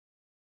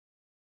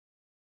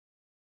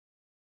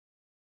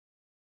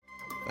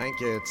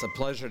Thank you. It's a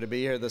pleasure to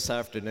be here this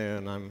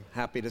afternoon. I'm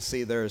happy to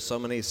see there are so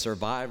many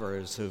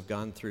survivors who've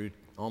gone through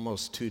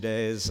almost 2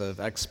 days of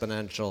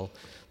exponential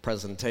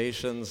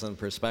presentations and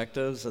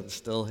perspectives and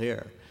still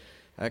here.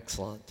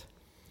 Excellent.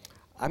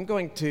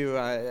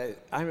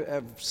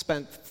 I've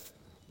spent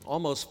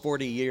almost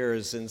 40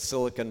 years in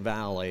Silicon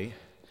Valley,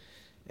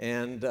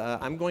 and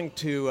I'm going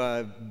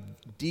to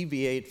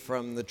deviate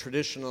from the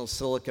traditional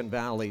Silicon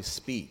Valley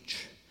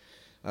speech.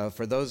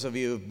 For those of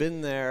you who've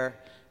been there,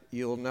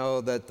 you'll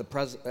know that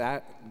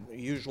the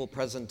usual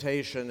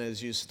presentation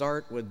is you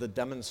start with the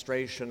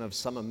demonstration of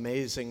some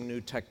amazing new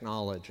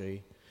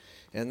technology,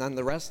 and then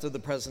the rest of the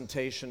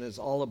presentation is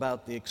all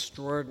about the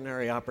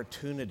extraordinary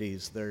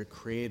opportunities that are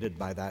created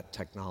by that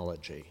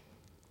technology.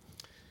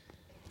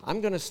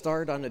 I'm going to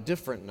start on a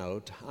different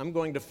note. I'm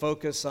going to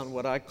focus on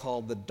what I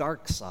call the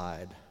dark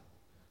side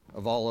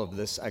of all of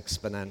this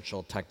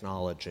exponential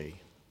technology.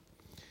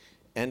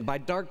 And by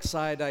dark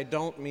side, I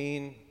don't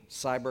mean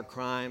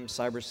cybercrime,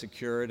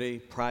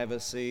 cybersecurity,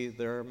 privacy.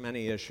 There are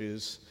many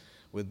issues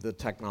with the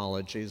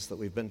technologies that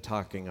we've been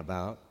talking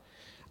about.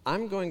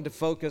 I'm going to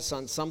focus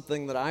on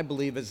something that I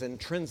believe is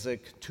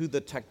intrinsic to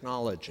the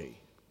technology.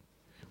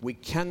 We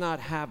cannot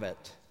have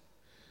it,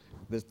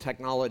 the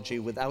technology,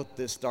 without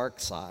this dark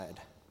side.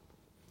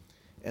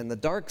 And the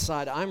dark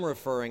side I'm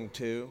referring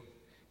to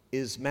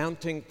is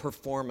mounting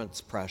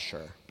performance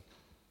pressure.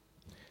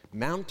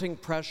 Mounting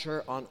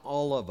pressure on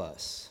all of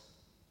us,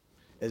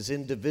 as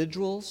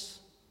individuals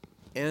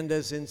and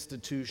as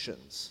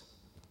institutions.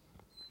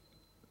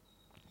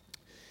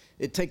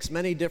 It takes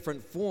many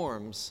different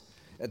forms.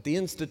 At the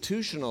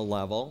institutional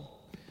level,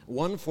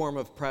 one form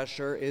of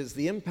pressure is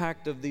the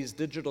impact of these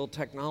digital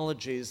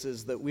technologies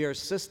is that we are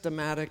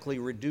systematically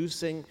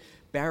reducing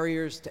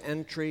barriers to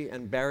entry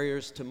and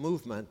barriers to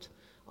movement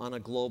on a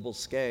global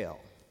scale.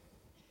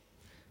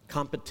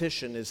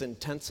 Competition is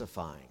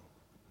intensifying.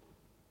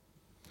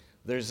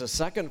 There's a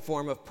second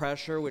form of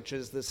pressure, which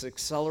is this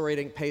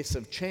accelerating pace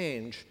of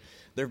change.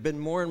 There have been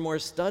more and more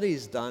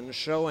studies done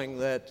showing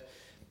that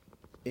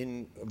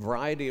in a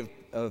variety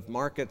of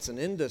markets and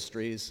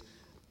industries,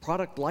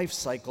 product life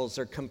cycles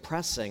are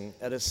compressing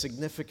at a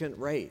significant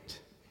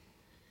rate.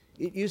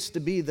 It used to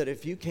be that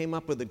if you came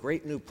up with a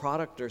great new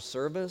product or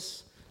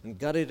service and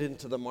got it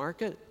into the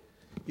market,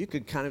 you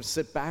could kind of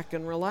sit back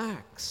and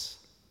relax.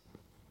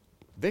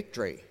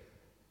 Victory.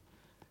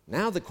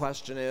 Now the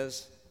question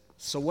is,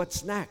 so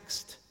what's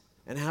next?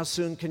 And how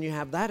soon can you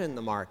have that in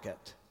the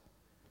market?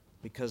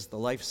 Because the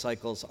life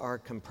cycles are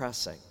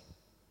compressing.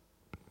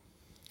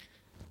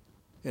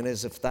 And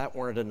as if that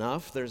weren't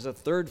enough, there's a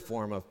third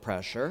form of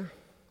pressure,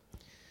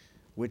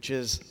 which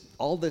is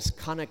all this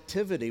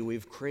connectivity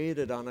we've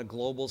created on a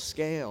global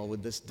scale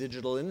with this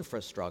digital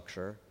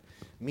infrastructure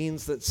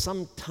means that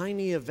some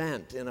tiny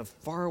event in a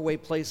faraway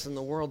place in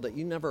the world that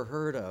you never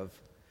heard of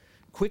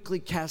quickly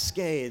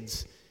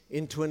cascades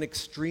into an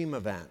extreme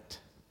event.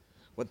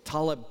 What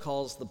Taleb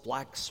calls the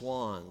black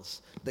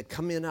swans that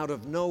come in out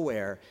of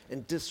nowhere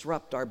and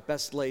disrupt our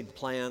best laid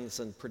plans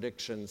and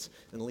predictions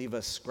and leave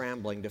us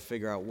scrambling to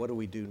figure out what do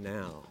we do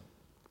now.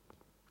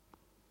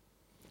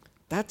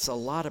 That's a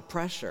lot of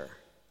pressure.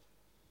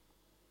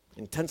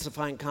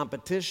 Intensifying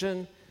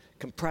competition,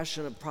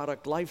 compression of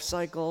product life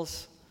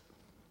cycles,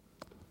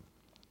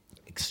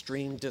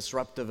 extreme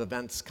disruptive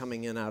events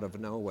coming in out of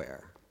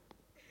nowhere.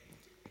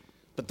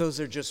 But those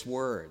are just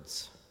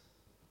words.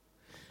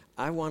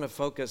 I want to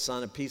focus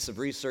on a piece of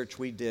research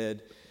we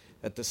did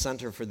at the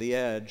Center for the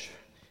Edge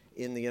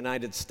in the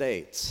United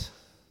States.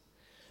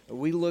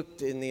 We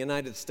looked in the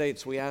United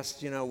States, we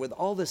asked, with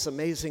all this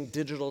amazing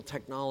digital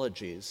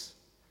technologies,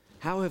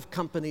 how have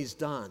companies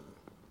done?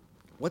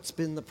 What's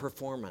been the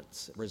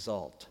performance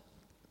result?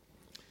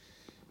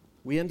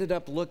 We ended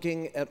up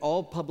looking at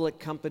all public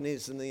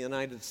companies in the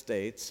United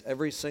States,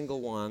 every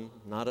single one,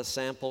 not a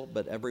sample,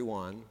 but every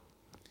one.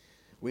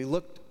 We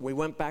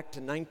went back to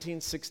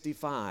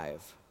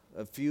 1965.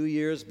 A few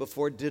years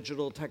before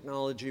digital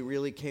technology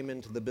really came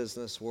into the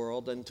business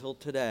world until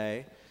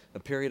today, a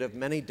period of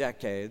many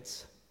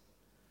decades.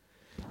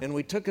 And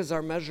we took as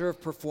our measure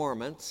of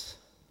performance,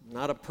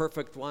 not a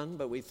perfect one,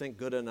 but we think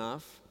good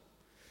enough.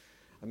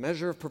 A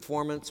measure of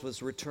performance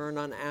was return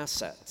on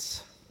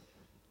assets.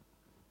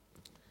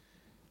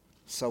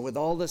 So with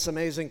all this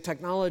amazing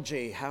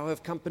technology, how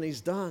have companies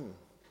done?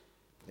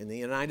 In the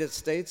United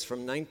States, from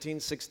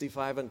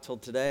 1965 until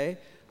today,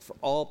 for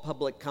all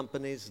public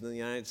companies in the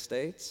United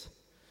States,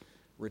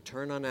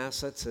 return on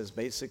assets has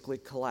basically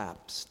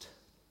collapsed.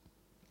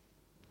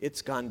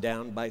 It's gone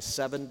down by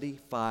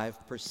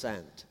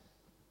 75%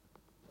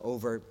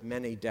 over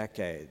many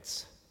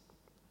decades.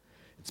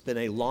 It's been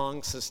a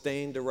long,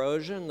 sustained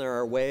erosion. There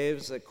are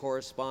waves that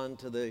correspond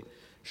to the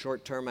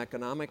short-term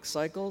economic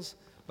cycles,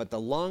 but the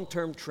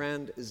long-term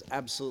trend is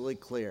absolutely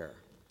clear.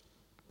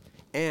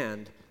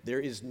 And there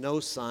is no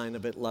sign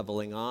of it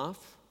leveling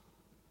off,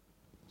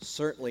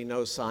 certainly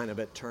no sign of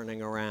it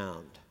turning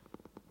around.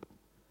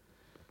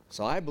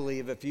 So I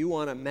believe if you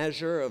want a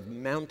measure of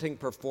mounting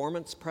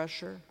performance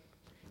pressure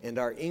and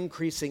our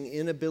increasing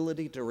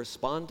inability to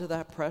respond to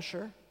that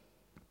pressure,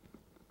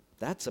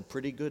 that's a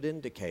pretty good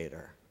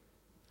indicator.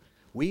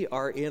 We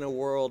are in a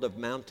world of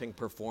mounting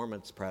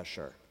performance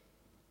pressure.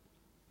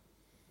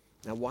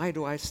 Now, why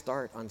do I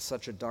start on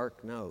such a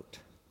dark note?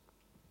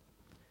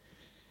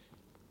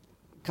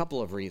 A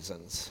couple of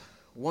reasons.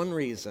 One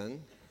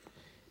reason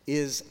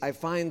is I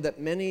find that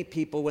many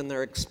people, when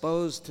they're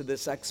exposed to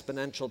this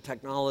exponential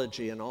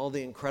technology and all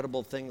the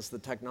incredible things the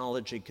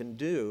technology can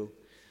do,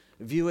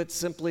 view it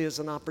simply as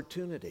an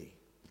opportunity.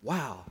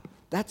 Wow,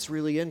 that's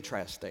really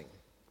interesting.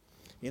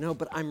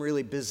 But I'm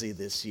really busy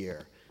this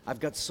year. I've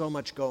got so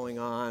much going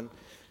on.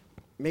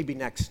 Maybe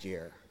next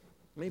year,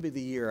 maybe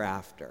the year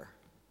after.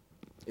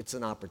 It's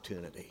an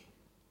opportunity.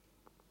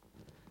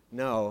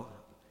 No,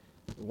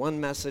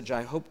 one message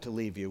I hope to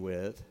leave you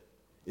with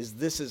is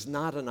this is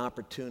not an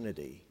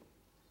opportunity.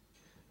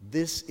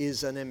 This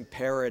is an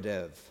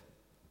imperative.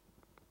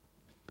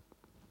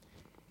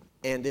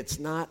 And it's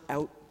not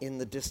out in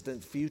the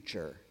distant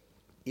future.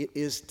 It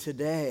is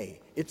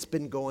today. It's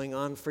been going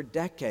on for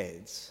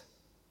decades.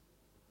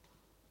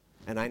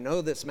 And I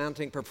know this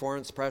mounting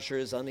performance pressure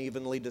is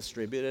unevenly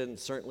distributed, and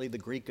certainly the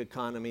Greek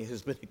economy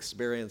has been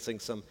experiencing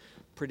some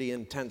pretty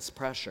intense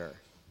pressure.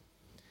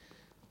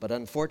 But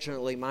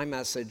unfortunately, my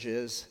message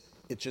is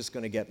it's just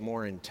going to get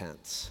more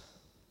intense.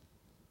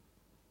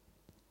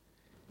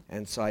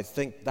 And so I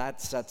think that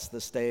sets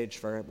the stage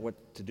for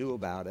what to do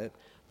about it.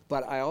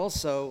 But I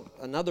also,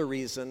 another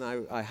reason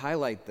I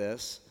highlight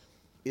this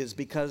is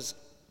because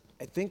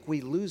I think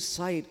we lose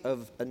sight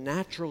of a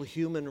natural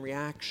human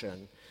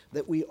reaction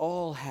that we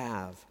all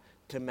have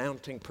to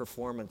mounting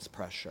performance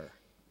pressure.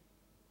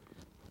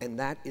 And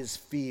that is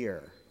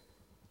fear.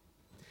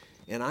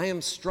 And I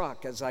am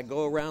struck as I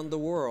go around the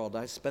world.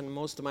 I spend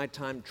most of my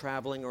time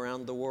traveling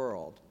around the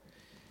world.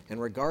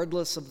 And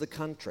regardless of the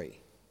country,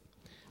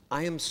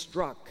 I am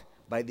struck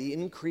by the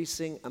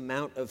increasing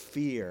amount of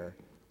fear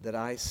that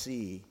I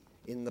see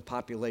in the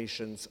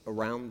populations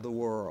around the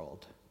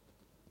world.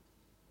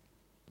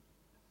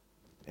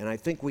 And I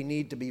think we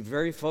need to be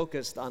very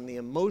focused on the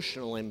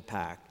emotional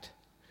impact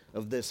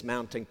of this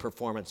mounting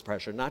performance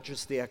pressure, not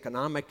just the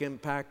economic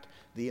impact,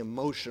 the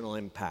emotional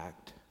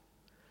impact.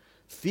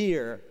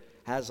 Fear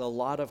has a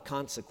lot of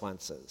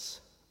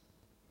consequences.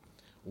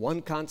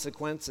 One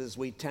consequence is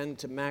we tend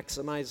to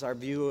maximize our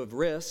view of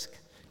risk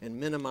and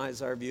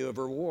minimize our view of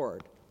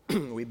reward.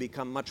 We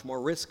become much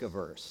more risk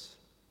averse.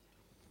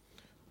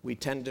 We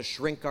tend to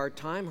shrink our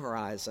time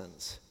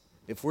horizons.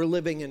 If we're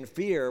living in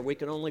fear, we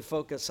can only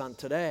focus on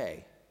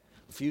today.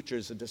 The future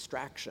is a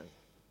distraction.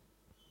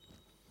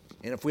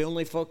 And if we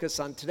only focus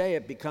on today,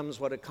 it becomes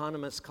what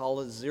economists call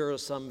a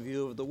zero-sum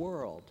view of the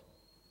world.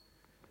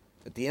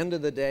 At the end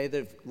of the day,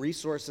 the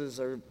resources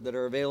that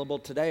are available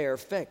today are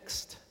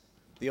fixed.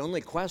 The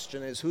only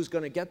question is who's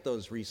going to get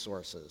those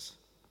resources?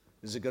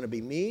 Is it going to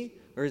be me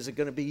or is it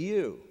going to be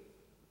you?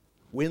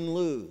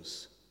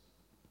 Win-lose.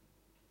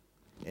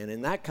 And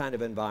in that kind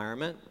of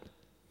environment,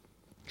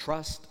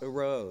 trust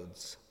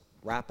erodes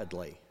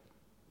rapidly.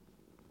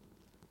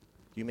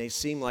 You may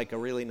seem like a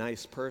really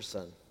nice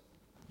person,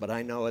 but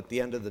I know at the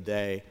end of the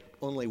day,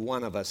 only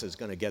one of us is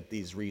going to get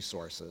these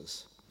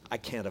resources. I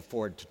can't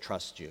afford to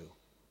trust you.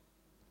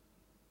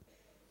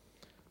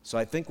 So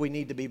I think we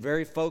need to be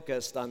very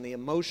focused on the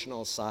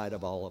emotional side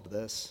of all of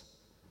this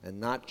and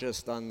not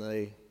just on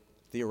the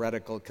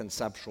theoretical,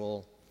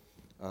 conceptual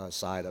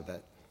side of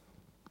it.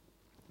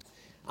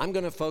 I'm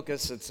going to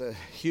focus, it's a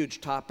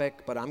huge topic,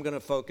 but I'm going to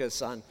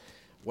focus on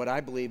what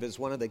I believe is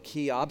one of the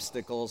key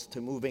obstacles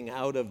to moving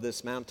out of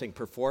this mounting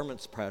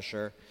performance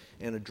pressure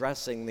and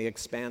addressing the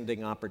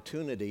expanding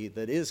opportunity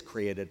that is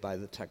created by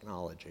the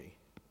technology.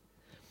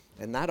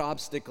 And that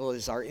obstacle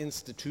is our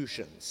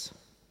institutions,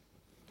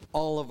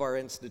 all of our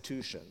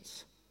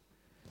institutions.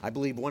 I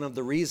believe one of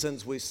the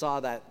reasons we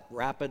saw that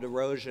rapid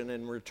erosion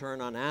in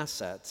return on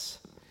assets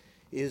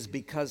is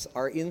because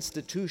our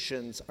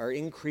institutions are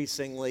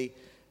increasingly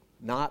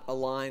not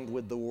aligned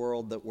with the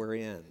world that we're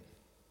in.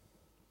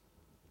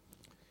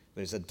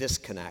 There's a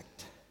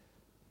disconnect.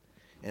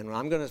 And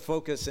I'm going to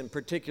focus in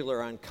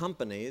particular on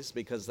companies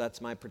because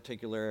that's my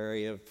particular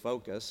area of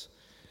focus,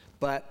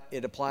 but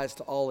it applies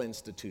to all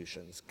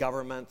institutions.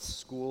 Governments,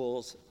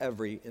 schools,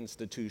 every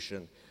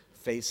institution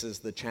faces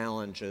the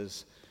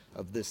challenges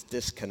of this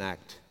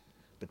disconnect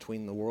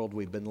between the world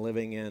we've been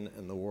living in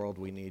and the world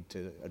we need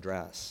to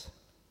address.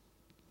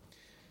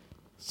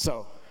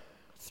 So,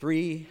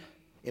 3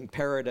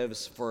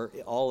 imperatives for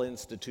all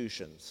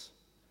institutions.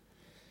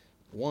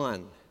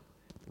 1,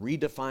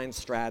 redefine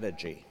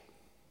strategy.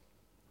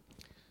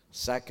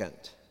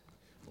 2nd,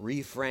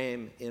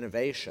 reframe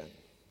innovation.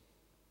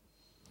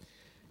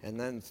 And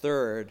then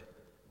 3rd,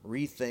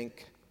 rethink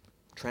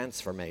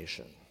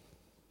transformation.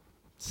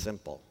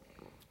 Simple.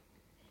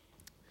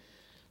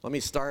 Let me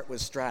start with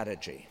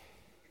strategy.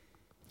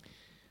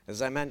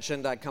 As I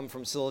mentioned, I come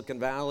from Silicon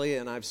Valley,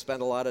 and I've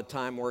spent a lot of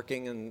time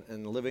working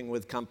and living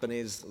with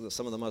companies,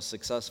 some of the most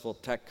successful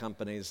tech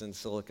companies in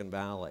Silicon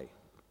Valley.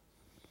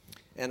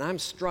 And I'm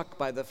struck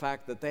by the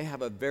fact that they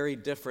have a very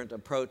different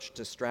approach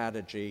to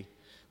strategy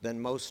than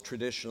most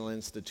traditional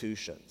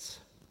institutions.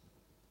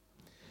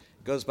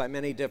 It goes by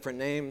many different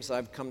names.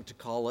 I've come to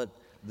call it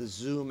the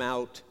zoom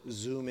out,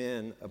 zoom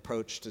in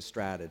approach to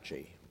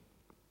strategy.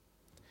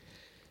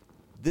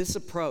 This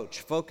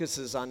approach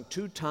focuses on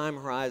 2 time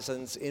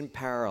horizons in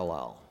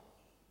parallel.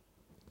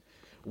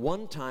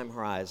 One time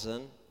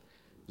horizon,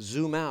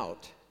 zoom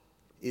out,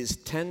 is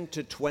 10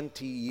 to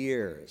 20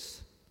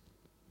 years.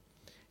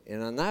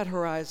 And on that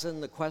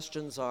horizon, the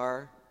questions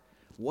are,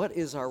 what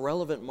is our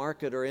relevant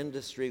market or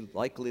industry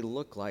likely to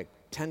look like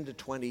 10 to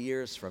 20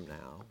 years from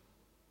now?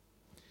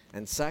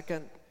 And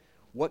second,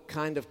 what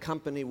kind of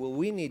company will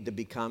we need to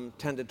become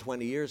 10 to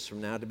 20 years from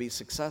now to be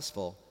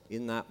successful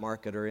in that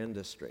market or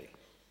industry?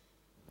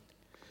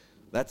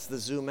 That's the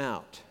zoom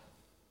out.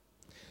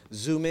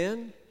 Zoom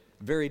in,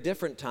 very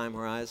different time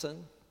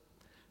horizon,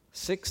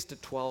 6 to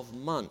 12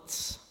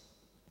 months.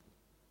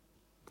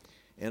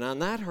 And on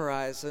that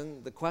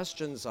horizon, the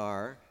questions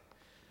are,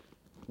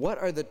 what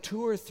are the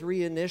 2 or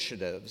 3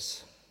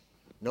 initiatives,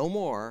 no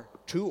more,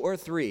 2 or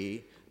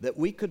 3, that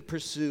we could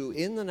pursue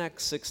in the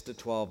next 6 to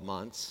 12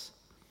 months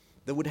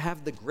that would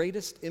have the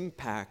greatest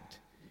impact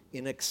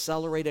in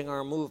accelerating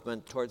our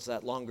movement towards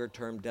that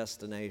longer-term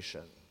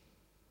destination?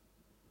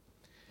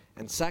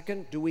 And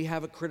second, do we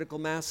have a critical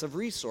mass of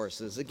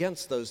resources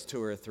against those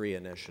 2 or 3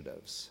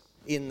 initiatives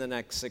in the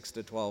next 6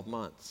 to 12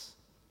 months?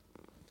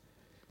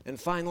 And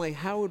finally,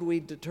 how would we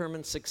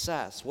determine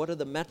success? What are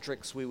the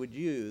metrics we would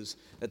use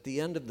at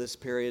the end of this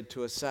period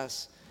to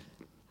assess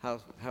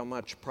how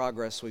much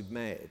progress we've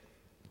made?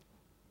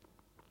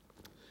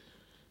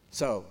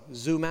 So,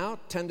 zoom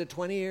out, 10 to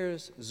 20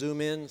 years, zoom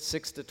in,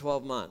 6 to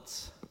 12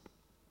 months.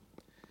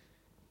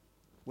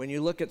 When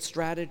you look at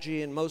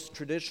strategy in most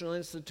traditional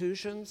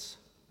institutions,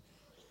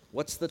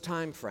 what's the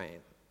time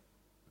frame?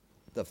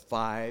 The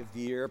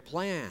 5-year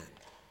plan.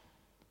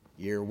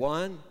 Year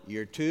 1,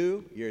 year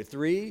 2, year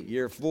 3,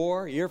 year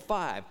 4, year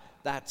 5.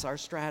 That's our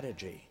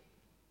strategy.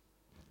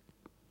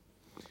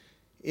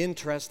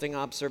 Interesting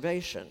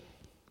observation.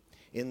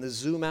 In the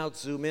zoom out,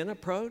 zoom in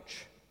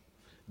approach,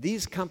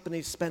 these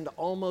companies spend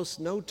almost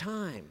no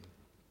time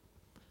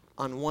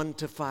on 1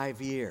 to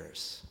 5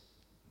 years.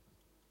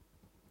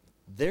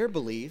 Their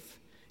belief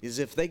is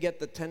if they get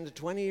the 10 to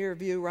 20 year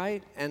view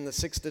right and the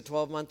 6 to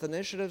 12 month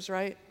initiatives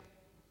right,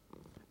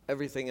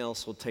 everything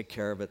else will take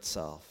care of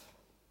itself.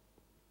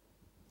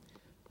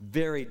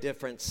 Very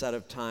different set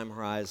of time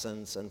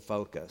horizons and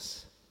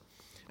focus.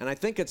 And I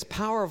think it's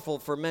powerful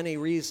for many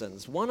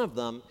reasons. One of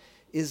them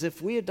is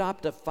if we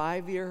adopt a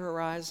 5-year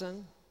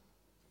horizon,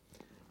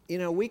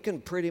 we can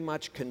pretty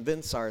much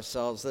convince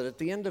ourselves that at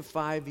the end of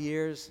 5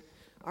 years,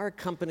 our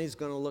company's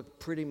going to look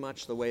pretty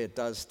much the way it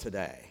does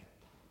today.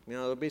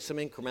 There'll be some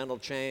incremental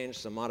change,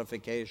 some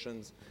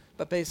modifications,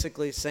 but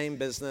basically same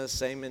business,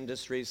 same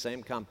industry,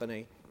 same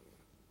company.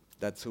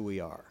 That's who we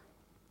are.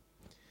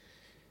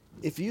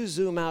 If you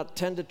zoom out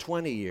 10 to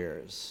 20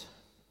 years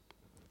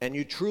and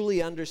you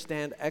truly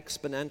understand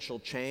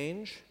exponential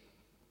change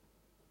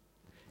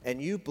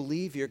and you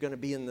believe you're going to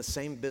be in the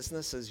same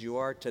business as you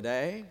are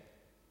today,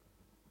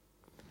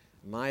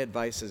 my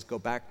advice is go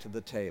back to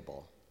the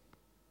table.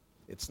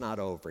 It's not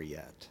over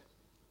yet.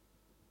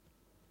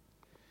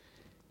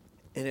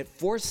 And it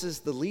forces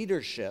the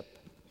leadership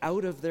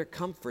out of their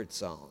comfort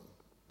zone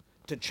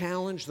to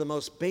challenge the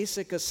most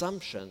basic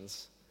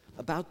assumptions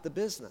about the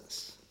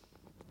business.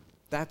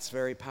 That's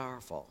very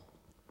powerful.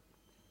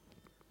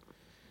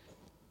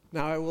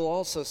 Now, I will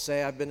also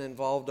say I've been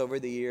involved over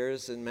the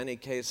years in many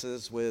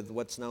cases with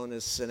what's known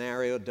as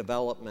scenario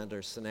development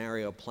or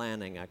scenario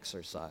planning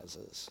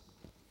exercises,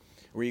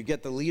 where you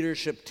get the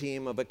leadership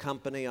team of a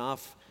company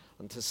off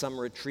onto some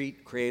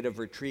retreat, creative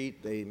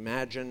retreat. They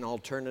imagine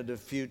alternative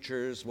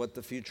futures, what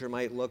the future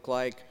might look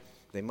like.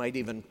 They might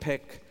even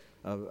pick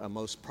a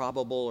most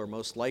probable or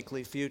most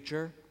likely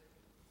future.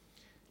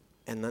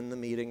 And then the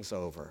meeting's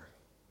over.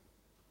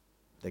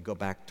 They go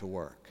back to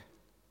work.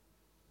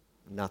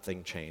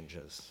 Nothing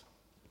changes.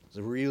 It's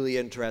a really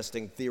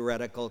interesting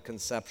theoretical,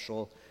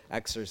 conceptual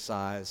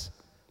exercise,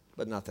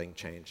 but nothing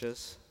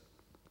changes.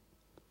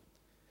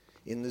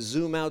 In the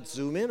zoom out,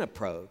 zoom in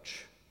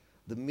approach,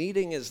 the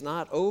meeting is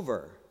not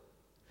over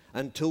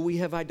until we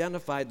have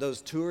identified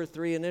those 2 or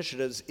 3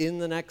 initiatives in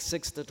the next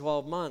 6 to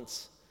 12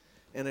 months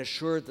and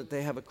assured that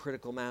they have a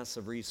critical mass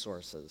of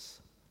resources.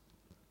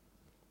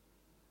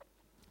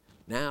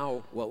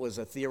 Now, what was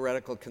a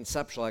theoretical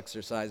conceptual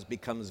exercise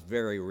becomes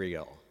very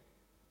real,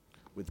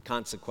 with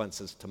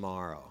consequences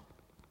tomorrow.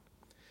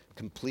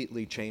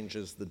 Completely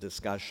changes the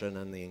discussion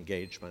and the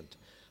engagement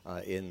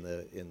in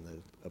the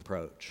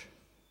approach.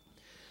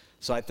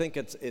 So I think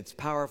it's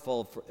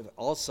powerful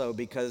also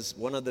because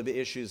one of the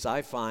issues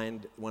I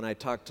find when I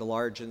talk to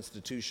large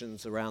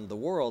institutions around the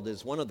world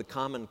is one of the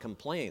common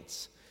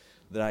complaints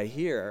that I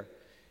hear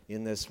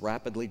in this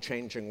rapidly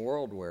changing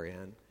world we're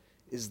in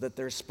is that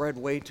they're spread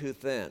way too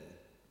thin.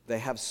 They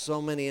have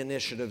so many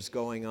initiatives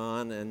going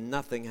on and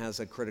nothing has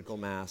a critical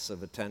mass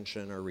of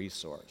attention or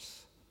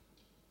resource.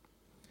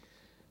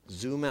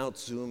 Zoom out,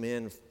 zoom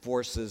in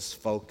forces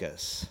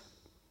focus.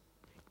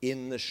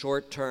 In the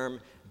short term,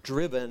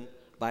 driven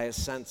by a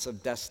sense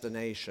of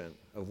destination,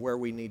 of where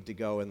we need to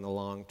go in the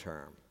long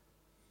term.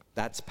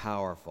 That's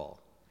powerful.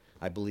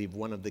 I believe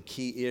one of the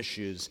key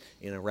issues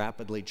in a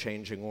rapidly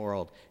changing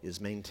world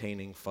is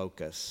maintaining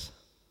focus.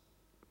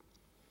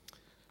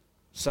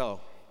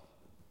 So,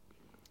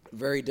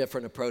 very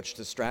different approach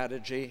to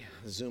strategy.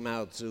 Zoom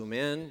out, zoom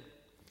in.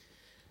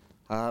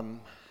 Let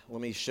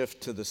me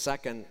shift to the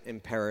second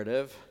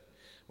imperative,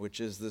 which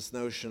is this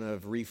notion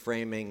of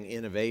reframing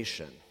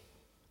innovation.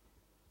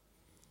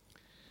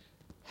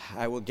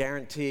 I will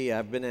guarantee,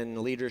 I've been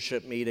in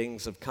leadership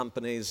meetings of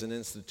companies and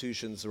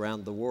institutions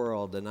around the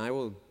world, and I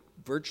will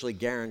virtually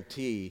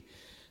guarantee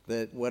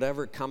that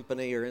whatever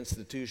company or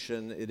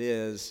institution it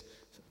is,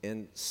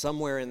 and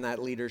somewhere in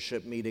that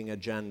leadership meeting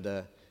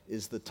agenda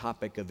is the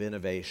topic of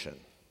innovation.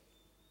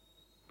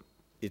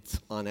 It's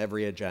on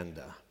every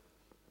agenda.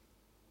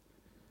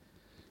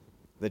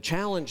 The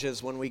challenge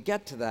is when we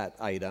get to that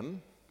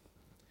item,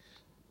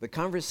 the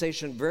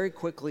conversation very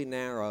quickly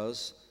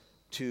narrows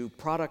to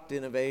product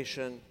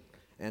innovation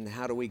and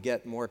how do we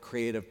get more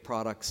creative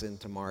products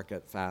into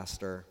market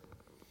faster,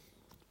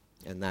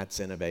 and that's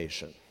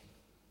innovation.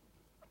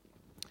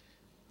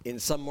 In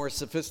some more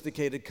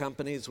sophisticated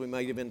companies, we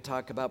might even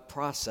talk about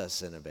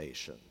process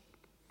innovation,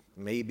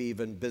 maybe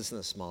even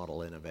business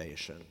model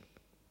innovation.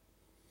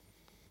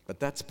 But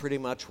that's pretty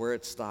much where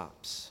it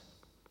stops.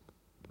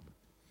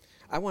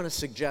 I want to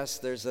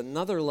suggest there's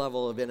another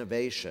level of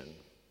innovation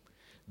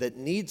that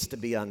needs to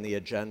be on the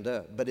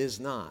agenda but is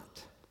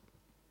not.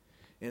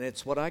 And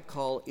it's what I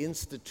call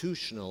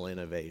institutional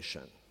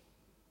innovation.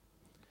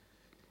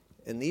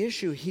 And the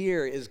issue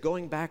here is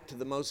going back to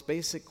the most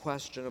basic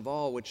question of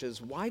all, which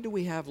is, why do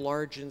we have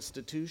large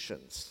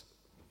institutions?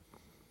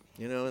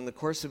 You know, in the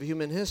course of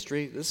human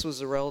history, this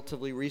was a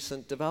relatively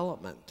recent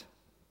development.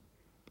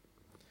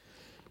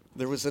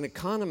 There was an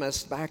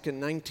economist back in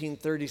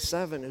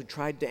 1937 who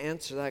tried to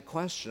answer that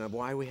question of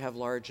why we have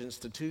large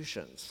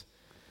institutions.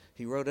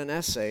 He wrote an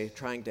essay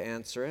trying to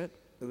answer it.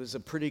 It was a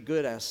pretty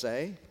good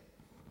essay.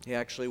 He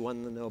actually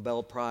won the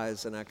Nobel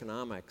Prize in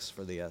economics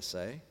for the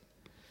essay.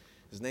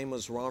 His name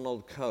was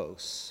Ronald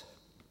Coase.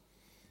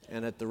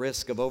 And at the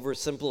risk of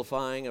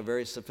oversimplifying a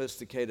very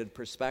sophisticated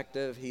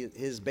perspective,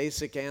 his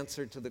basic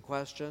answer to the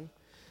question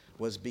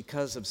was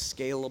because of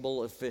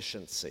scalable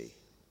efficiency.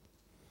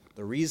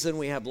 The reason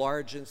we have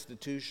large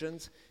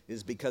institutions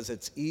is because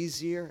it's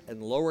easier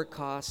and lower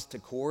cost to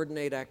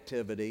coordinate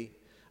activity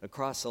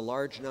across a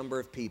large number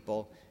of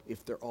people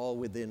if they're all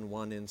within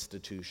one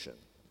institution.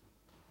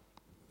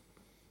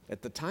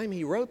 At the time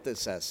he wrote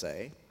this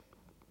essay,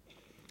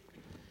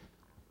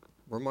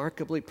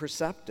 remarkably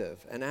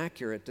perceptive and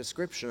accurate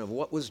description of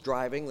what was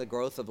driving the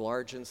growth of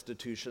large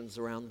institutions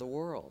around the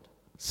world.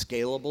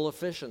 Scalable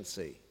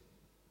efficiency.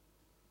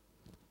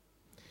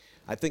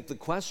 I think the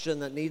question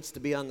that needs to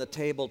be on the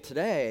table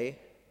today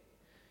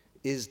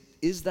is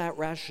that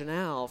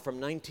rationale from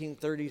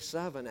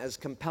 1937 as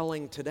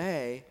compelling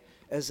today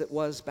as it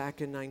was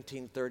back in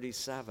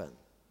 1937?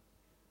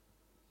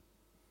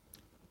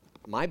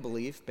 My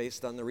belief,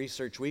 based on the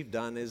research we've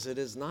done, is it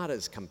is not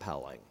as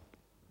compelling,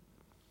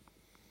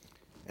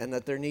 and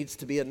that there needs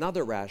to be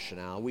another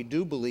rationale. We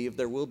do believe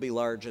there will be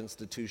large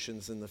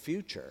institutions in the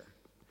future,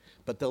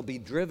 but they'll be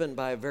driven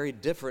by a very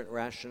different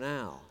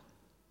rationale.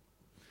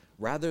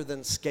 Rather than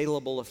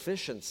scalable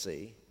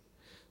efficiency,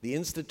 the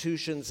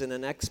institutions in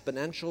an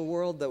exponential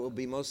world that will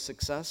be most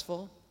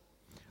successful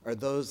are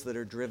those that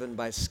are driven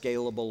by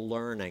scalable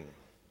learning.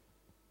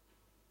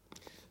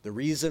 The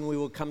reason we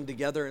will come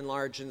together in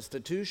large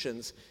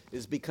institutions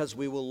is because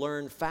we will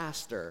learn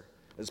faster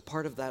as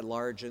part of that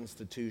large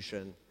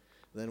institution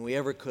than we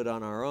ever could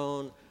on our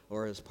own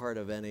or as part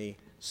of any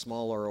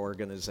smaller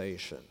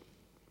organization.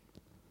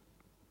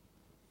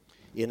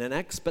 In an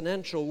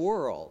exponential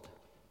world,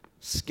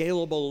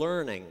 scalable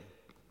learning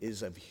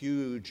is of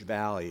huge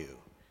value.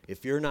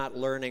 If you're not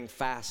learning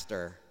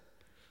faster,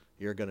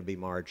 you're going to be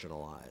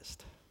marginalized.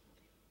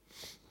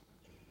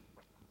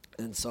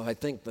 And so I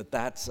think that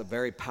that's a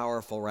very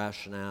powerful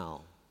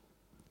rationale.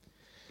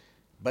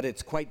 But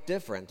it's quite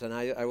different, and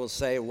I will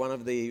say one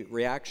of the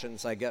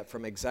reactions I get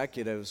from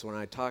executives when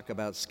I talk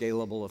about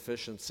scalable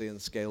efficiency and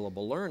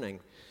scalable learning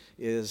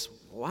is,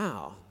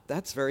 wow,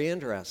 that's very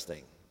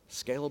interesting.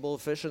 Scalable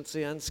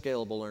efficiency and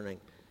scalable learning.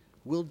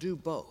 We'll do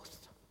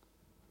both.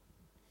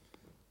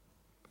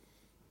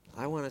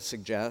 I want to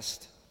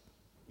suggest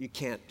you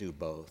can't do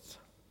both.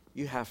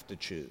 You have to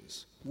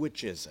choose.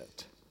 Which is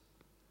it?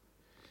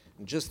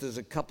 And just as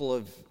a couple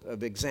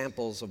of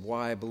examples of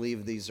why I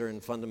believe these are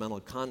in fundamental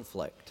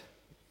conflict.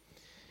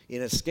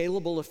 In a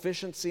scalable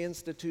efficiency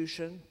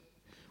institution,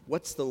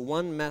 what's the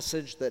one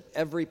message that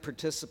every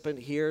participant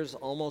hears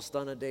almost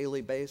on a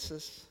daily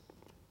basis?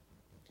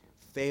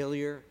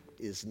 Failure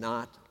is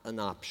not an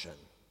option.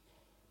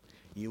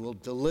 You will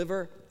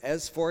deliver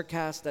as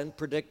forecast and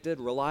predicted,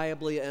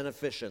 reliably and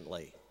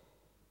efficiently.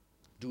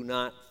 Do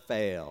not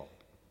fail.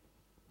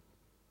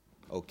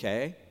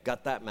 Okay,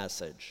 got that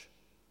message.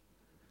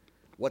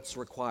 What's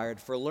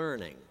required for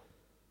learning?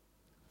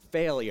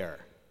 Failure.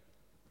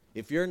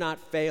 If you're not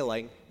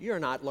failing, you're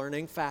not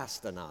learning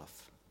fast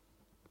enough.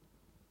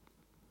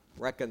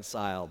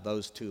 Reconcile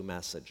those two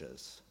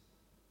messages.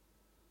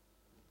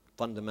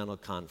 fundamental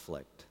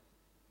conflict.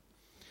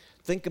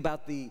 Think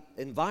about the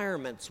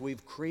environments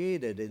we've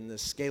created in the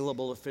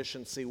scalable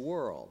efficiency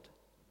world.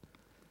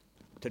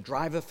 To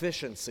drive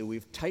efficiency,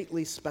 we've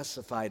tightly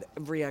specified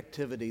every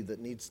activity that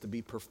needs to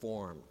be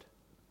performed.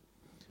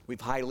 We've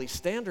highly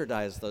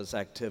standardized those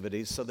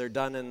activities so they're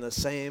done in the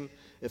same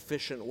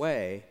efficient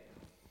way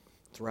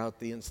throughout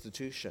the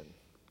institution.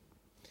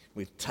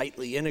 We've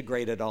tightly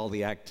integrated all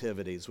the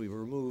activities. We've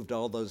removed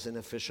all those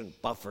inefficient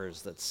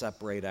buffers that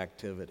separate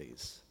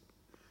activities.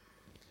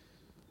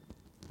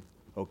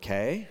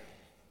 Okay.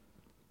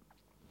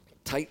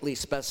 Tightly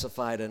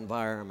specified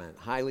environment,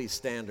 highly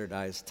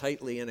standardized,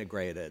 tightly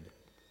integrated.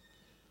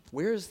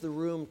 Where's the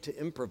room to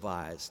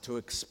improvise, to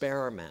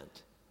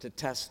experiment, to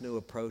test new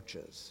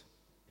approaches?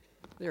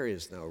 There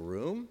is no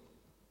room.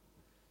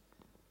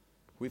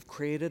 We've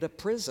created a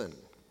prison.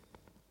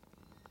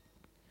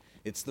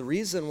 It's the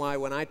reason why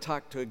when I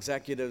talk to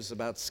executives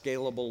about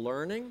scalable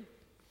learning,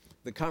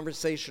 the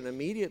conversation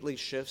immediately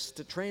shifts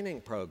to training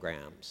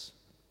programs.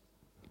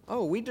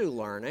 Oh, we do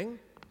learning.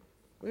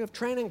 We have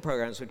training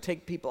programs. We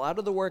take people out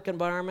of the work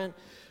environment.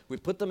 We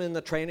put them in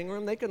the training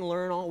room. They can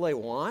learn all they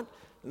want.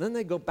 And then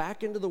they go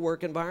back into the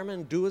work environment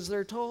and do as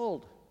they're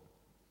told.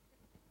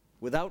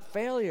 Without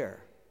failure.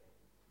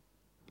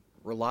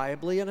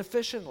 Reliably and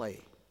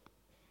efficiently.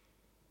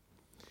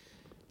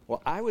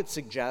 Well, I would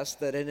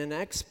suggest that in an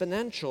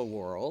exponential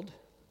world,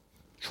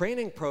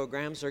 training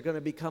programs are going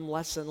to become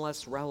less and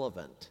less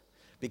relevant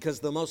because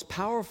the most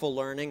powerful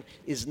learning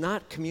is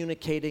not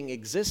communicating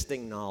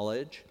existing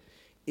knowledge,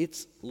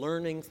 it's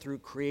learning through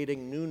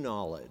creating new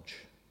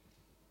knowledge.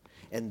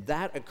 And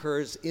that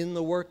occurs in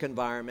the work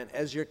environment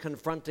as you're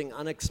confronting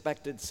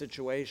unexpected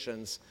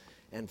situations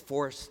and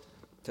forced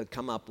to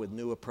come up with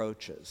new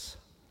approaches.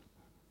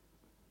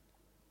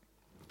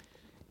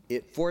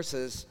 It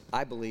forces,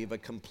 I believe, a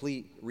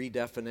complete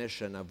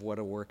redefinition of what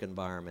a work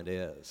environment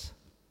is.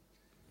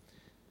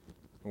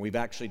 And we've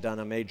actually done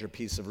a major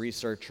piece of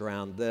research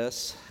around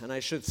this. And I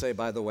should say,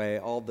 by the way,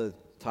 all the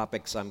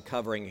topics I'm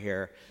covering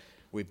here,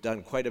 we've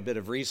done quite a bit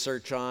of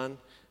research on.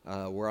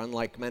 We're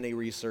unlike many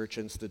research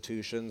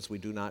institutions. We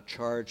do not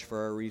charge for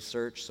our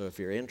research. So if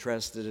you're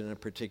interested in a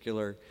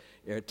particular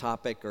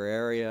topic or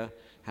area,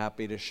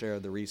 happy to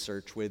share the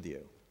research with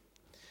you.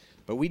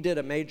 But we did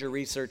a major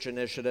research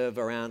initiative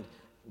around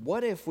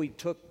what if we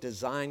took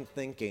design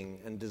thinking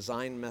and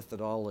design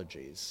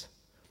methodologies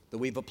that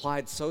we've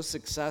applied so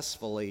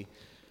successfully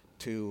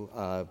to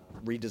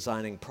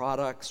redesigning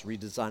products,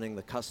 redesigning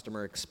the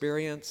customer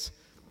experience,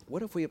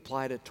 what if we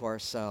applied it to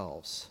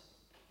ourselves?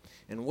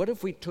 And what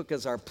if we took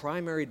as our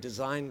primary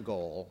design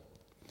goal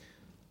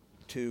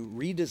to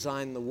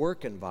redesign the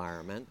work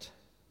environment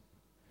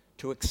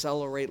to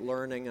accelerate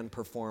learning and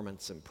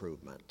performance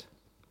improvement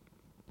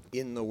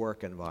in the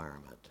work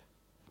environment?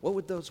 What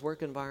would those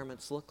work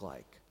environments look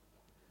like?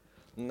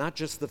 Not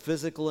just the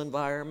physical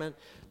environment,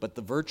 but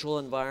the virtual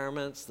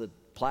environments, the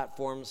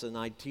platforms and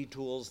IT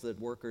tools that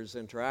workers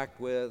interact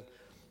with,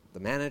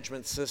 the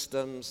management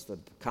systems, the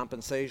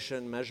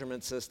compensation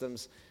measurement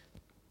systems,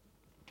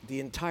 the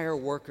entire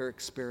worker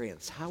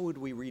experience. How would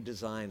we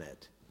redesign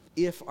it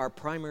if our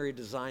primary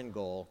design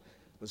goal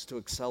was to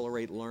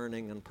accelerate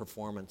learning and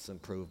performance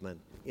improvement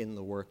in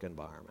the work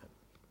environment?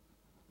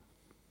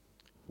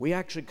 We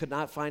actually could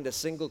not find a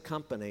single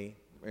company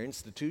or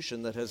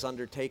institution that has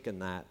undertaken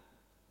that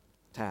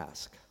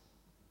task.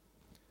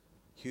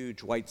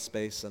 Huge white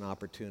space and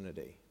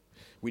opportunity.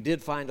 We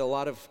did find a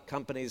lot of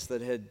companies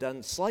that had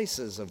done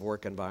slices of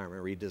work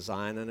environment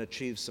redesign and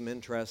achieved some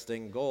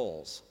interesting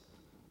goals.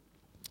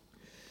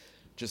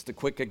 Just a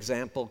quick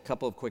example,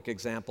 couple of quick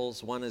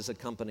examples. One is a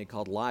company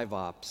called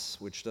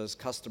LiveOps, which does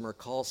customer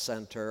call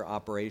center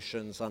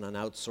operations on an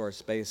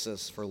outsourced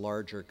basis for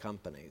larger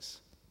companies.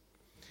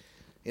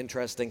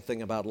 Interesting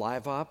thing about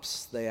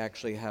LiveOps, they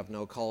actually have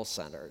no call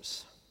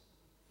centers.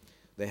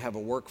 They have a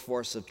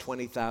workforce of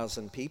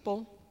 20,000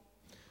 people,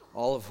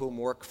 all of whom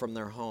work from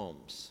their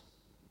homes.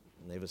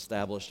 And they've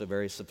established a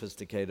very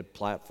sophisticated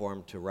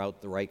platform to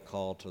route the right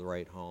call to the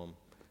right home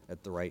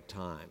at the right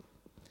time.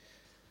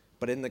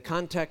 But in the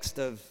context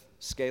of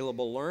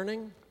scalable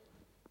learning,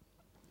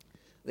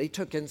 they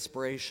took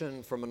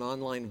inspiration from an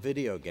online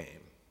video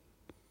game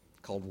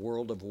called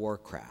World of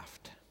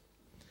Warcraft.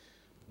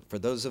 For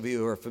those of you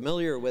who are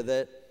familiar with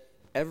it,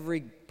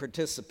 every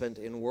participant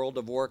in World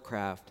of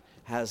Warcraft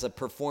has a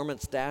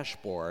performance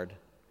dashboard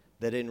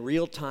that in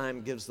real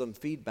time gives them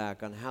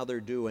feedback on how they're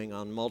doing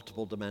on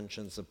multiple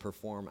dimensions of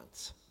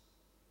performance.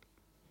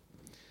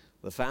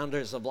 The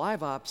founders of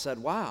LiveOps said,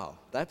 wow,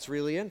 that's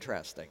really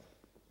interesting.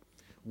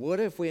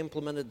 What if we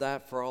implemented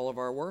that for all of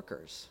our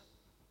workers?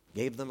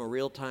 Gave them a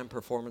real-time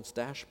performance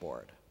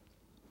dashboard.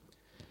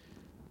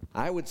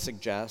 I would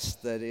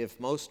suggest that if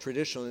most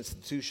traditional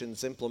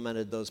institutions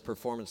implemented those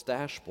performance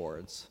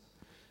dashboards,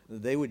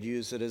 they would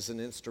use it as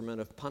an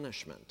instrument of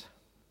punishment.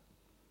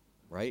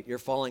 Right? You're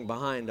falling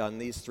behind on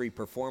these 3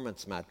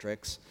 performance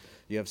metrics.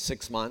 You have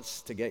 6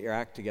 months to get your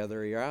act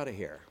together or you're out of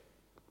here.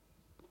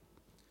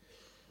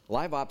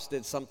 LiveOps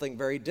did something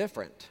very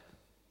different.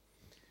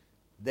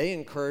 They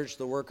encourage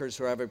the workers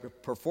who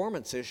have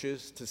performance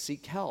issues to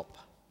seek help,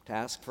 to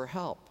ask for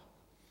help.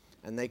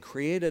 And they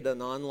created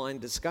an online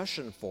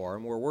discussion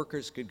forum where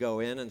workers could go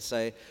in and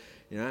say,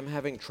 I'm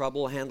having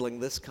trouble handling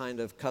this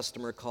kind of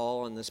customer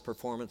call and this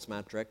performance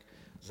metric.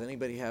 Does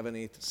anybody have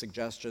any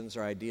suggestions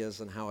or ideas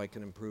on how I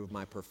can improve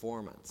my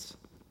performance?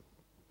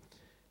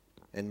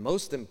 And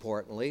most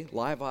importantly,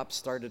 LiveOps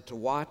started to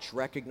watch,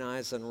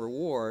 recognize, and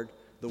reward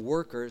the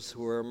workers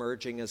who are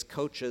emerging as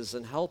coaches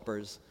and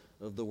helpers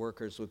of the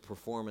workers with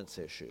performance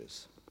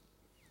issues.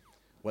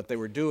 What they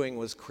were doing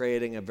was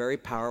creating a very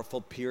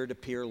powerful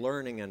peer-to-peer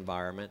learning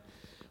environment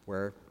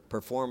where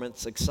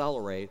performance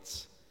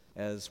accelerates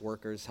as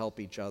workers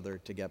help each other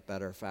to get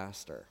better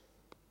faster.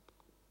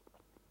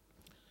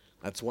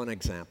 That's one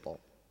example.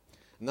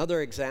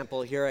 Another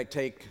example here, I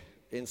take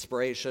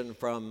inspiration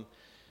from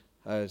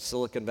a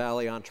Silicon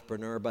Valley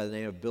entrepreneur by the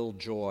name of Bill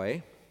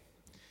Joy.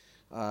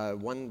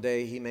 One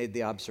day he made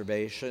the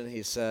observation,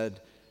 he said,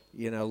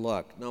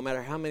 look, no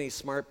matter how many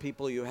smart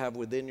people you have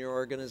within your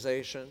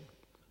organization,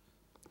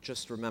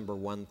 just remember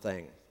one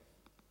thing.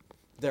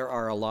 There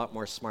are a lot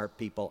more smart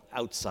people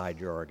outside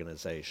your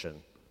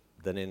organization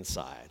than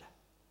inside.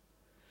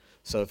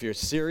 So if you're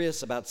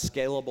serious about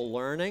scalable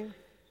learning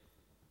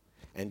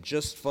and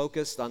just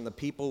focused on the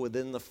people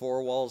within the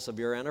four walls of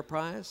your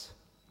enterprise,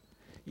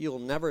 you'll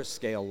never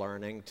scale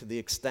learning to the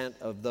extent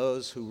of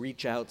those who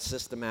reach out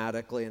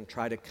systematically and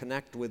try to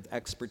connect with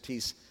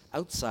expertise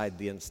outside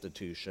the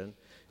institution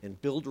and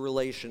build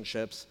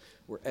relationships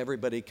where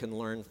everybody can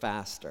learn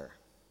faster.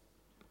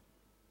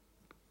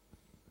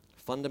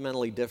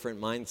 Fundamentally different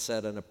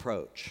mindset and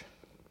approach.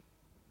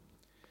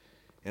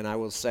 And I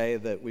will say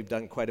that we've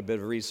done quite a bit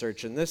of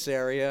research in this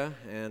area,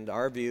 and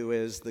our view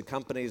is the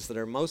companies that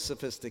are most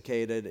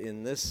sophisticated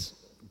in this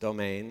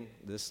domain,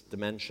 this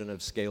dimension of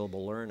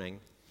scalable learning,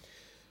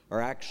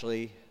 are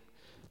actually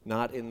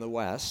not in the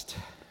West.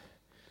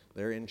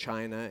 They're in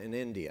China and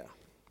India.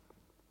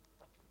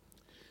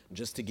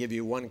 Just to give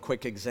you one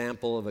quick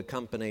example of a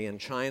company in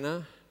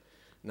China,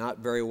 not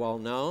very well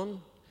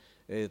known,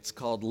 it's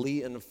called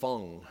Li &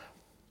 Fung.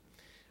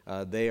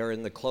 They are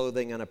in the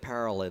clothing and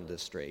apparel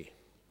industry.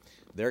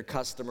 Their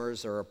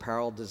customers are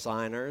apparel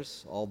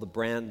designers, all the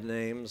brand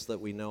names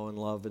that we know and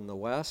love in the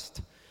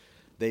West.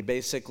 They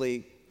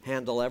basically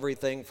handle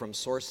everything from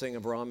sourcing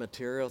of raw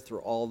material through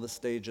all the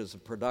stages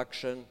of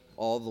production,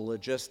 all the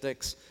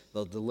logistics.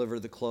 They'll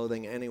deliver the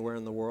clothing anywhere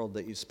in the world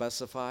that you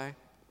specify.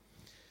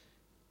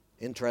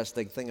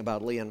 Interesting thing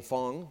about Li &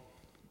 Fung,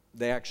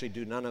 they actually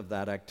do none of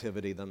that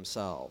activity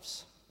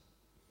themselves.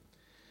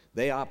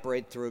 They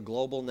operate through a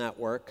global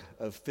network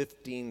of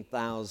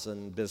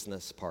 15,000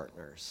 business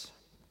partners.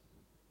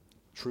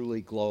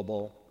 Truly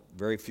global,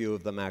 very few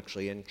of them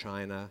actually in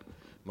China,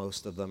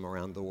 most of them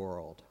around the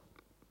world.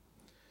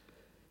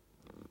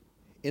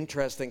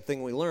 Interesting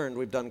thing we learned,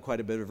 we've done quite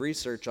a bit of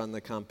research on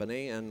the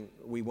company, and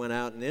we went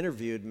out and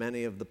interviewed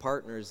many of the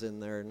partners in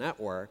their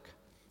network,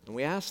 and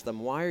we asked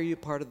them, why are you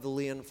part of the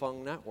Li &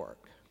 Fung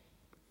network?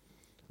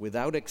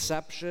 Without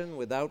exception,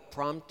 without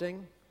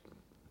prompting,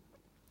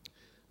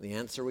 the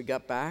answer we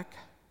got back,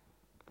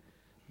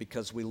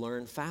 because we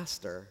learn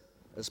faster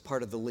as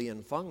part of the Li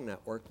 & Fung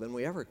network than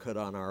we ever could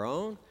on our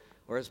own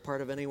or as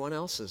part of anyone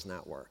else's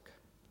network.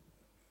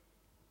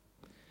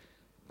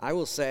 I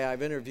will say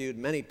I've interviewed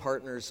many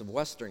partners of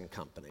Western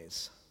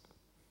companies.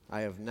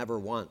 I have never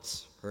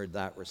once heard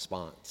that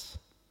response.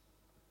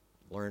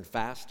 Learn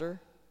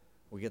faster,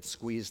 we get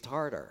squeezed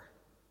harder.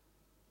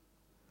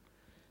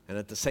 And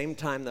at the same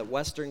time that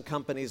Western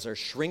companies are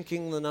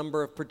shrinking the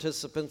number of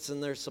participants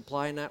in their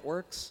supply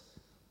networks,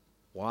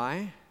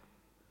 why?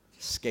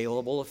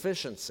 Scalable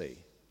efficiency.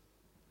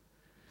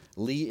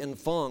 Li &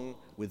 Fung,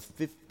 with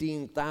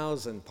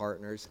 15,000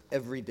 partners,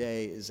 every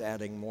day is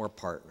adding more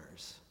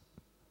partners.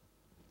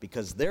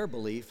 Because their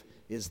belief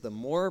is the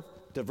more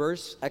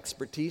diverse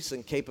expertise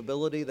and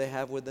capability they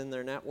have within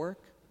their network,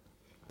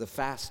 the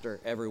faster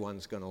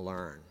everyone's going to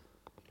learn.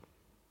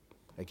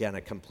 Again,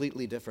 a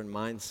completely different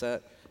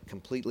mindset,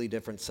 completely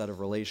different set of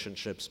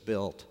relationships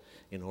built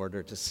in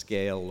order to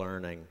scale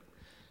learning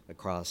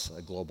across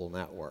a global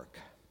network.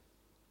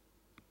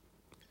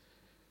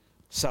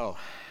 So,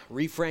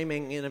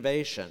 reframing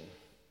innovation,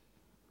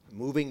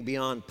 moving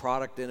beyond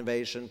product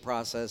innovation,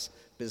 process,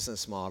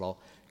 business model,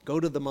 go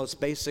to the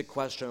most basic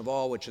question of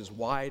all, which is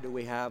why do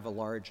we have a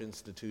large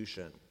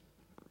institution?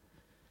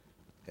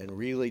 And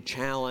really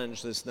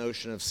challenge this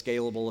notion of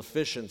scalable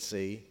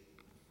efficiency.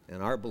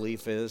 And our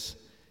belief is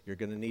you're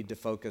going to need to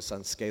focus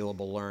on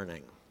scalable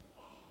learning.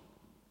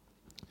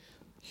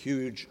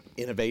 Huge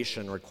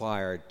innovation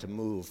required to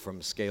move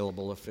from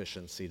scalable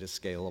efficiency to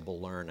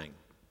scalable learning.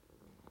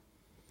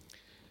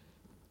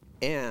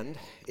 And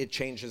it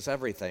changes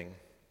everything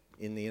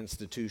in the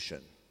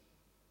institution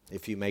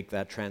if you make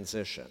that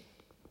transition.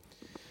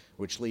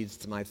 Which leads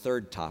to my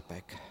third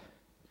topic,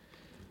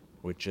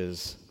 which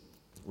is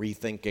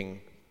rethinking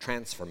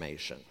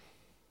transformation.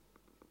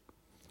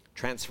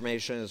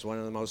 Transformation is one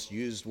of the most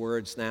used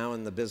words now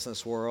in the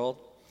business world.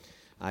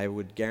 I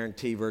would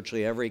guarantee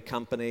virtually every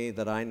company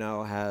that I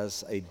know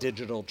has a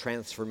digital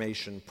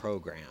transformation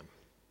program.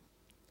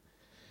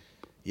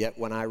 Yet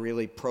when I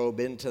really probe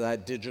into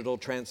that digital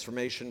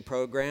transformation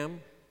program,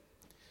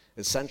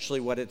 essentially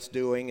what it's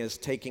doing is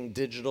taking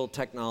digital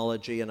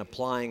technology and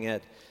applying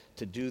it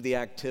to do the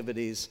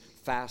activities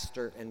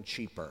faster and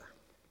cheaper.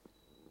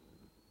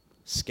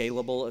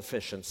 Scalable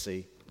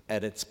efficiency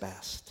at its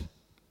best.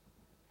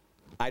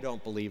 I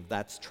don't believe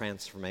that's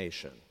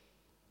transformation.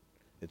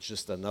 It's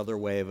just another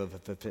wave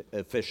of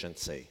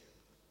efficiency.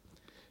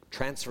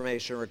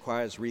 Transformation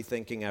requires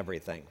rethinking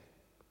everything,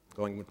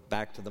 going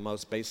back to the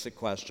most basic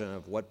question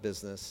of what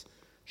business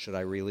should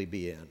I really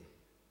be in?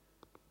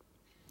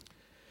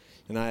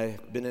 And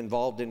I've been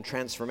involved in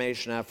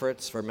transformation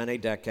efforts for many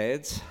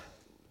decades.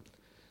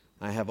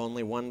 I have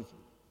only one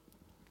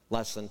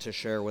lesson to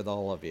share with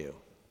all of you.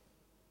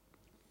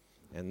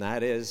 And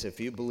that is,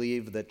 if you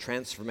believe that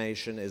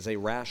transformation is a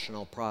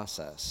rational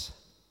process,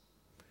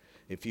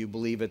 if you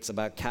believe it's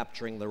about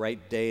capturing the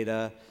right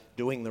data,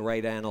 doing the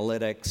right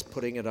analytics,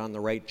 putting it on the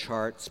right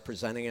charts,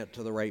 presenting it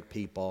to the right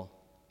people,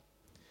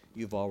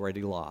 you've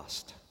already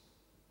lost.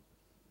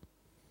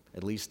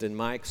 At least in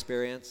my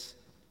experience,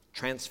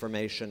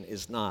 transformation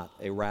is not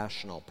a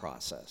rational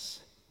process.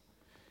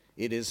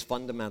 It is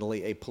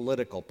fundamentally a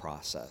political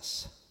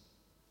process.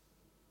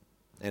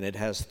 And it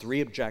has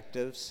three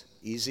objectives,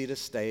 easy to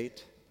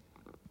state,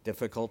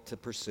 difficult to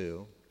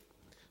pursue.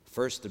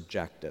 First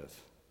objective,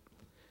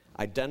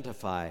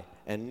 identify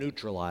and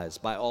neutralize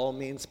by all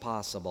means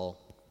possible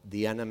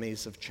the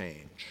enemies of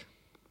change.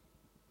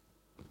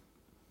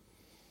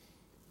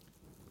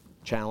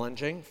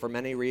 Challenging for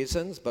many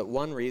reasons, but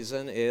one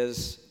reason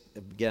is,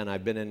 again,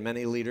 I've been in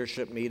many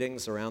leadership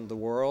meetings around the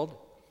world.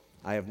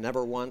 I have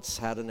never once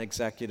had an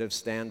executive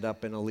stand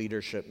up in a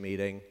leadership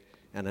meeting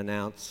and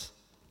announce,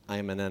 I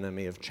am an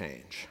enemy of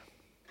change.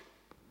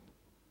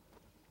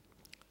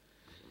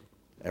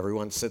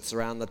 Everyone sits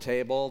around the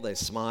table, they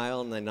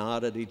smile and they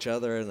nod at each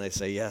other and they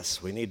say,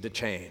 yes, we need to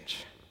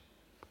change.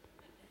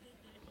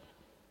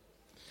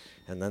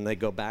 And then they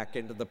go back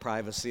into the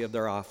privacy of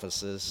their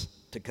offices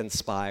to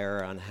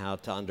conspire on how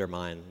to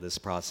undermine this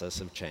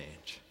process of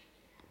change.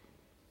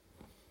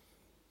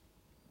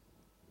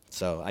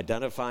 So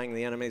identifying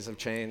the enemies of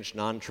change,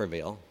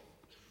 non-trivial,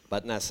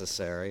 but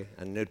necessary,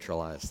 and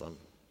neutralize them.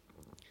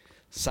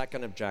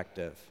 Second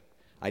objective,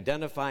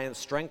 identify and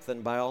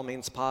strengthen by all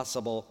means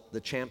possible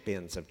the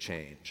champions of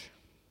change.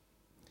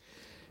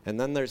 And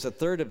then there's a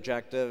third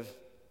objective,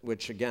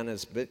 which again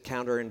is a bit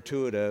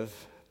counterintuitive,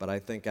 but I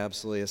think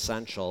absolutely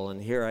essential.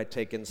 And here I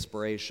take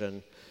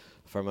inspiration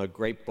from a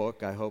great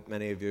book I hope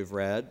many of you have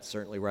read,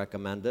 certainly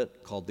recommend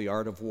it, called The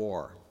Art of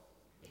War.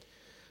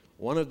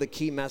 One of the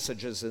key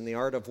messages in The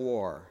Art of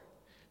War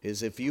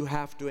is if you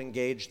have to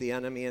engage the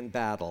enemy in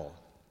battle,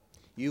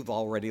 you've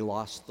already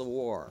lost the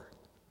war.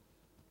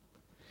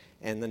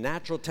 And the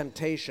natural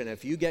temptation,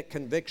 if you get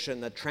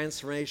conviction that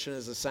transformation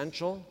is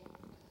essential,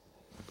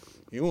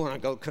 you want to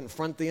go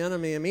confront the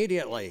enemy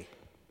immediately.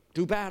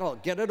 Do battle,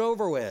 get it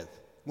over with,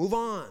 move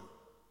on.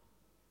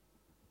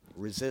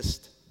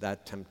 Resist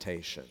that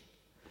temptation.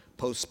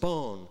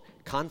 Postpone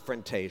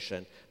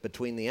confrontation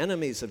between the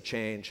enemies of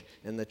change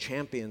and the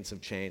champions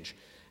of change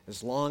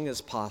as long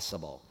as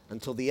possible,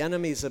 until the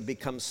enemies have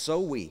become so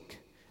weak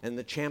and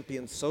the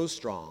champions so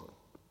strong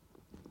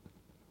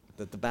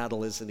that the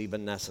battle isn't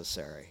even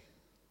necessary.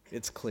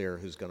 It's clear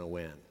who's going to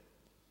win.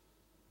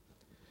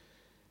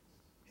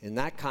 In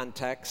that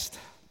context,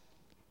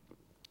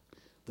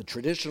 the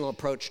traditional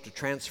approach to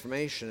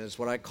transformation is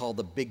what I call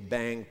the Big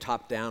Bang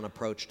top-down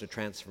approach to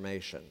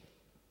transformation.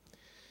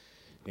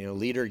 You know,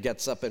 leader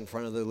gets up in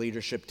front of the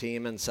leadership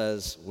team and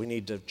says, we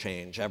need to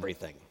change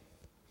everything.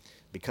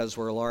 Because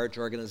we're a large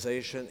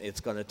organization,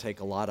 it's going to take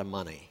a lot of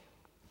money.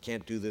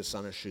 Can't do this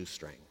on a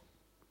shoestring.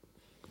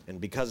 And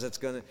because it's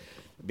going to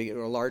be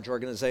a large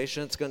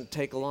organization, it's going to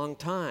take a long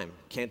time.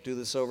 Can't do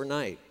this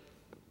overnight.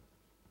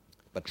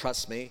 But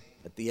trust me,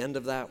 at the end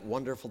of that,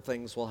 wonderful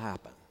things will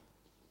happen.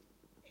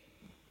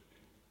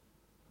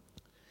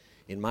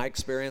 In my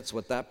experience,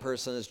 what that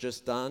person has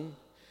just done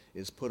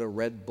is put a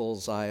red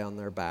bullseye on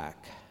their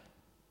back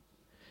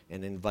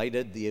and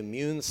invited the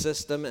immune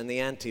system and the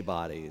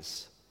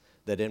antibodies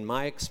that in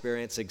my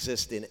experience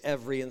exist in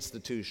every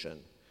institution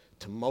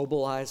to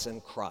mobilize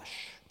and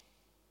crush.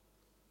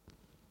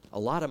 A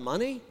lot of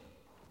money?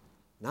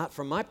 Not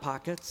from my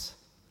pockets.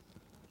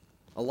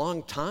 A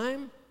long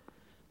time?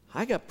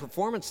 I got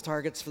performance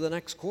targets for the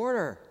next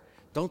quarter.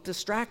 Don't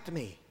distract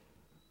me.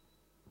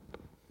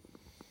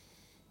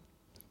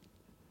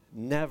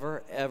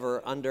 Never,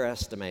 ever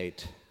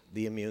underestimate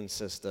the immune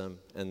system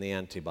and the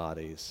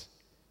antibodies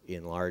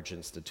in large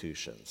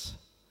institutions.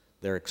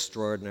 They're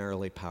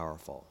extraordinarily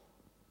powerful.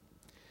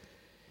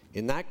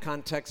 In that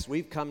context,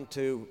 we've come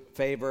to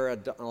favor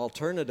an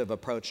alternative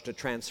approach to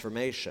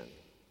transformation.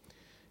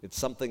 It's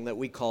something that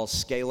we call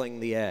scaling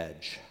the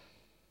edge.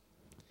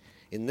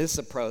 In this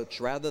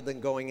approach, rather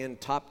than going in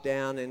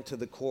top-down into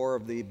the core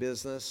of the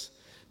business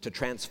to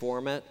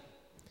transform it,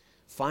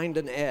 find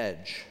an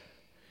edge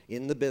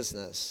in the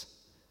business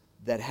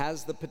that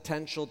has the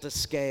potential to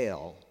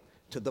scale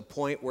to the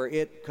point where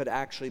it could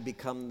actually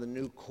become the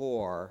new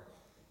core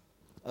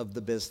of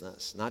the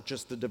business. Not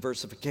just the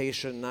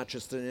diversification, not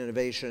just an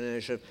innovation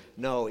initiative.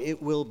 No,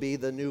 it will be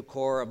the new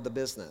core of the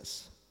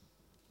business.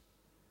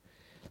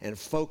 And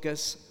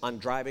focus on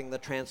driving the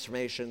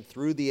transformation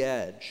through the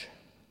edge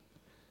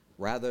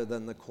rather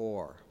than the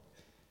core.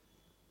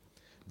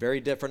 Very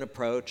different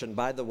approach, and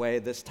by the way,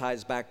 this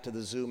ties back to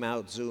the zoom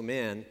out, zoom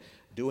in.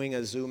 Doing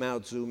a zoom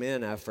out, zoom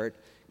in effort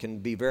can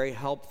be very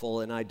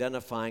helpful in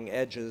identifying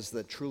edges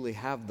that truly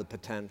have the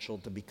potential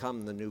to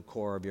become the new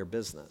core of your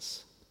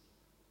business.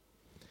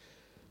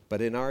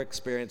 But in our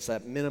experience,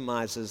 that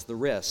minimizes the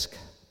risk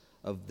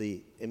of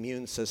the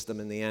immune system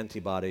and the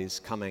antibodies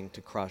coming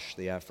to crush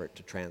the effort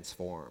to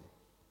transform.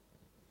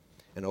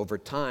 And over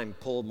time,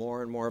 pull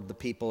more and more of the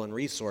people and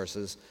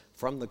resources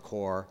from the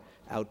core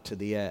out to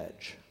the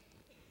edge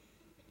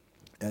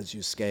as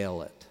you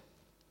scale it.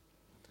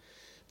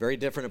 Very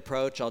different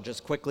approach. I'll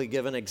just quickly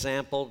give an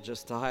example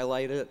just to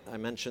highlight it. I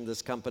mentioned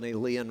this company,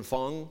 Li &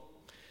 Fung.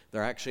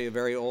 They're actually a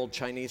very old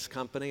Chinese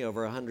company,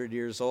 over 100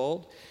 years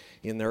old.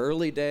 In their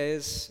early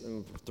days,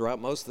 and throughout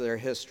most of their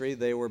history,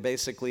 they were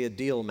basically a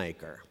deal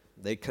maker.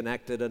 They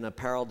connected an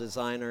apparel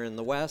designer in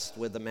the West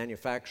with a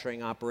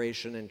manufacturing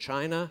operation in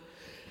China.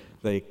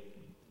 They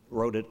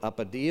wrote up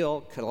a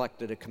deal,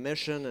 collected a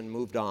commission, and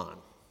moved on.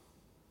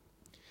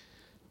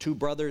 Two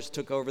brothers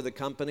took over the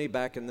company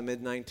back in the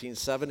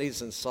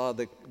mid-1970s and saw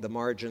the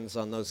margins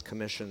on those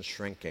commissions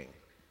shrinking.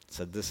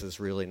 Said, this is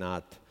really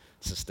not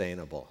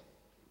sustainable.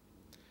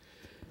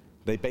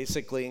 They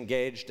basically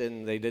engaged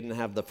in, they didn't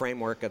have the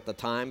framework at the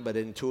time, but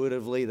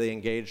intuitively they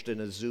engaged in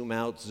a zoom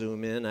out,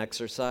 zoom in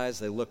exercise.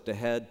 They looked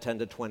ahead 10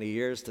 to 20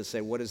 years to say,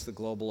 what is the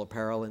global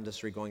apparel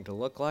industry going to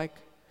look like?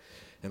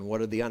 And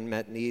what are the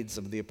unmet needs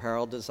of the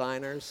apparel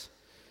designers?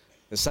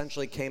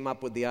 Essentially came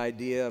up with the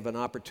idea of an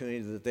opportunity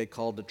that they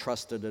called a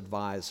trusted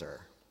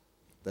advisor.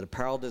 That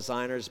apparel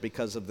designers,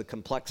 because of the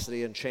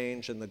complexity and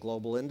change in the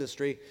global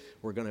industry,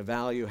 were going to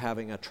value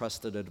having a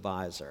trusted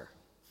advisor.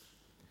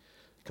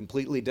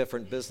 Completely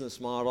different business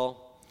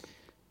model.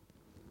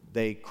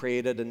 They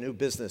created a new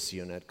business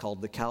unit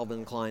called the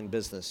Calvin Klein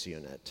Business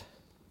Unit.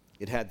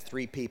 It had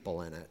 3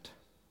 people in it.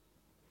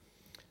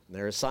 And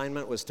their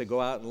assignment was to go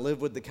out and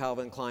live with the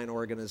Calvin Klein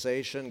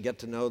organization, get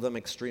to know them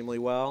extremely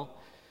well,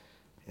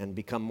 and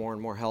become more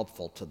and more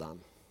helpful to them.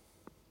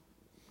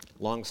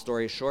 Long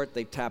story short,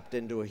 they tapped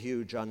into a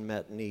huge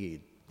unmet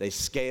need. They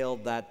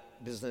scaled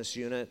that business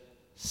unit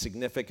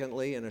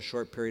significantly in a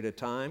short period of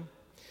time,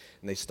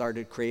 and they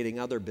started creating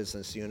other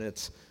business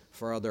units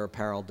for other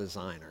apparel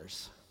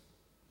designers.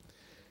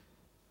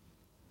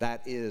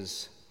 That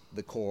is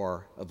the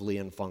core of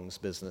Li & Fung's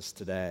business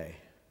today.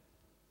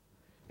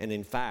 And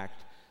in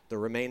fact, the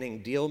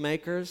remaining deal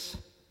makers,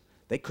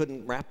 they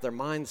couldn't wrap their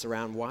minds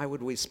around, why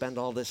would we spend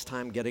all this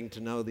time getting to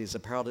know these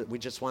apparel? We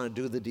just want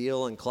to do the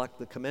deal and collect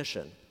the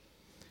commission.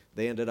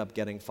 They ended up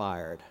getting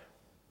fired.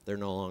 They're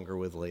no longer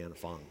with Li &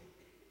 Fung.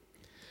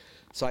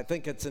 So I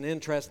think it's an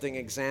interesting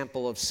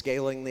example of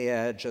scaling the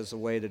edge as a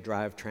way to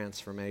drive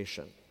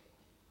transformation.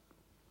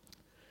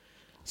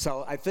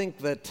 So I think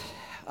that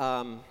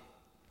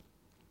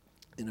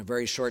in a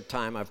very short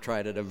time, I've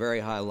tried at a very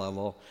high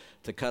level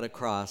to cut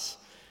across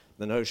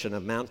the notion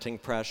of mounting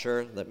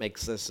pressure that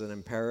makes this an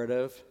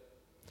imperative,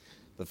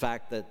 the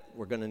fact that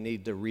we're going to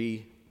need to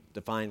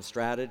redefine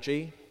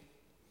strategy,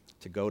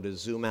 to go to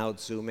zoom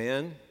out, zoom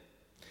in,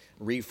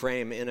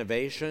 reframe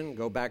innovation,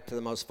 go back to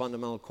the most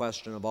fundamental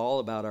question of all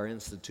about our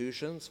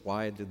institutions,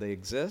 why do they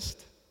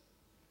exist?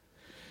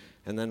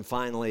 And then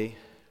finally,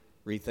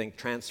 rethink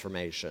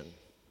transformation,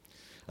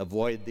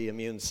 avoid the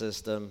immune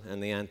system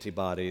and the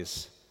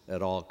antibodies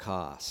at all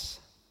costs.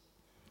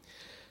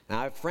 Now,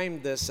 I've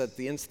framed this at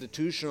the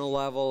institutional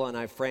level, and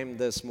I've framed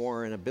this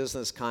more in a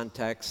business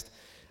context.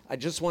 I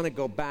just want to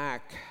go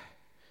back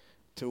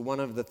to one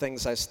of the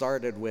things I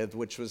started with,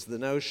 which was the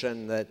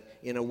notion that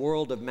in a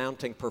world of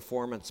mounting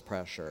performance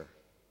pressure,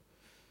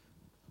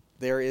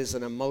 there is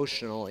an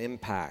emotional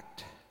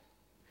impact,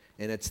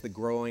 and it's the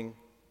growing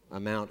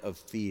amount of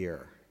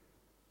fear.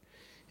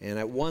 And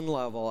at one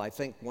level, I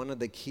think one of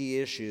the key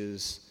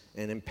issues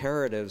and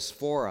imperatives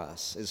for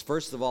us is,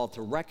 first of all,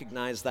 to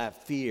recognize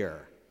that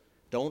fear.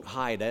 Don't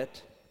hide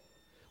it.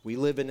 We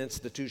live in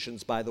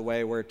institutions, by the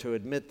way, where to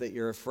admit that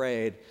you're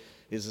afraid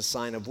is a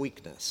sign of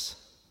weakness.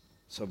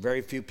 So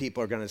very few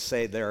people are going to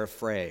say they're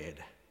afraid.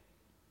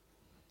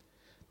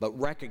 But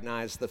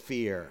recognize the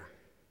fear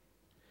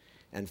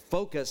and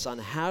focus on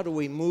how do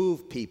we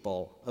move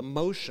people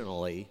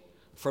emotionally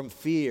from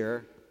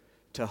fear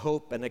to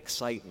hope and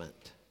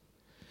excitement.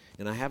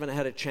 And I haven't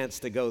had a chance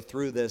to go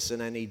through this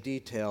in any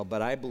detail,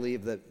 but I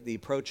believe that the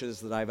approaches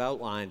that I've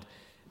outlined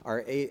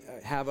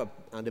have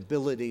an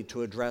ability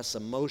to address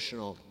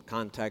emotional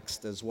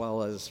context as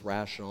well as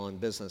rational and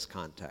business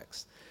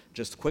context.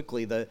 Just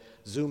quickly, the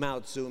zoom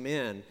out, zoom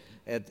in.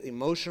 At the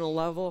emotional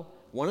level,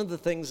 one of the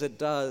things it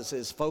does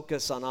is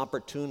focus on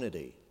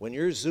opportunity. When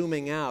you're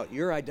zooming out,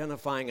 you're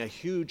identifying a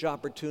huge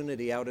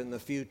opportunity out in the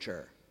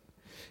future.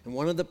 And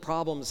one of the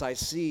problems I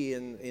see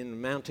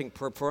in mounting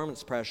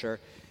performance pressure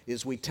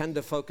is we tend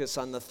to focus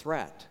on the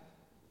threat.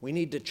 We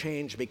need to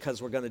change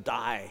because we're going to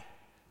die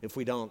if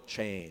we don't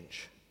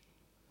change.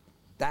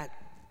 That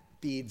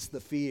feeds the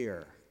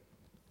fear.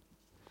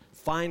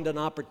 Find an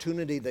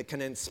opportunity that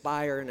can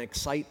inspire and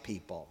excite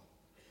people.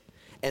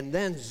 And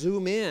then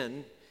zoom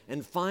in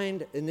and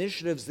find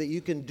initiatives that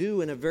you can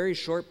do in a very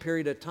short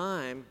period of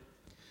time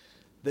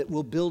that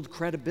will build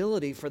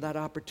credibility for that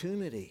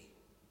opportunity.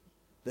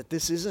 That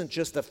this isn't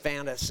just a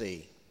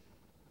fantasy.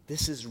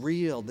 This is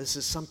real. This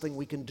is something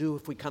we can do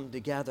if we come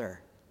together.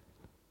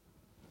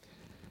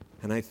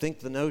 And I think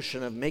the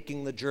notion of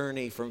making the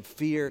journey from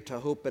fear to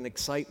hope and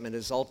excitement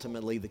is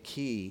ultimately the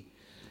key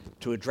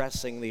to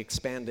addressing the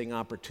expanding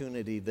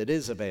opportunity that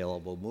is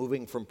available,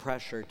 moving from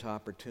pressure to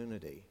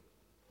opportunity.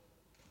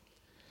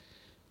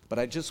 But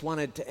I just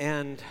wanted to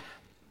end,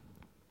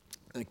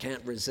 I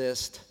can't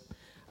resist.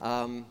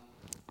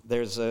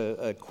 There's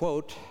a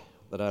quote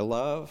that I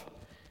love: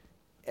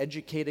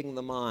 educating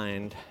the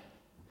mind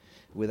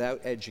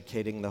without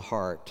educating the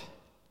heart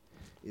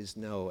is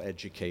no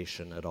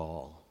education at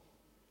all.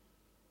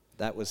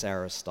 That was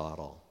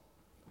Aristotle.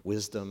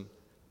 Wisdom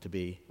to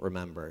be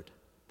remembered.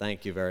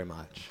 Thank you very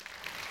much.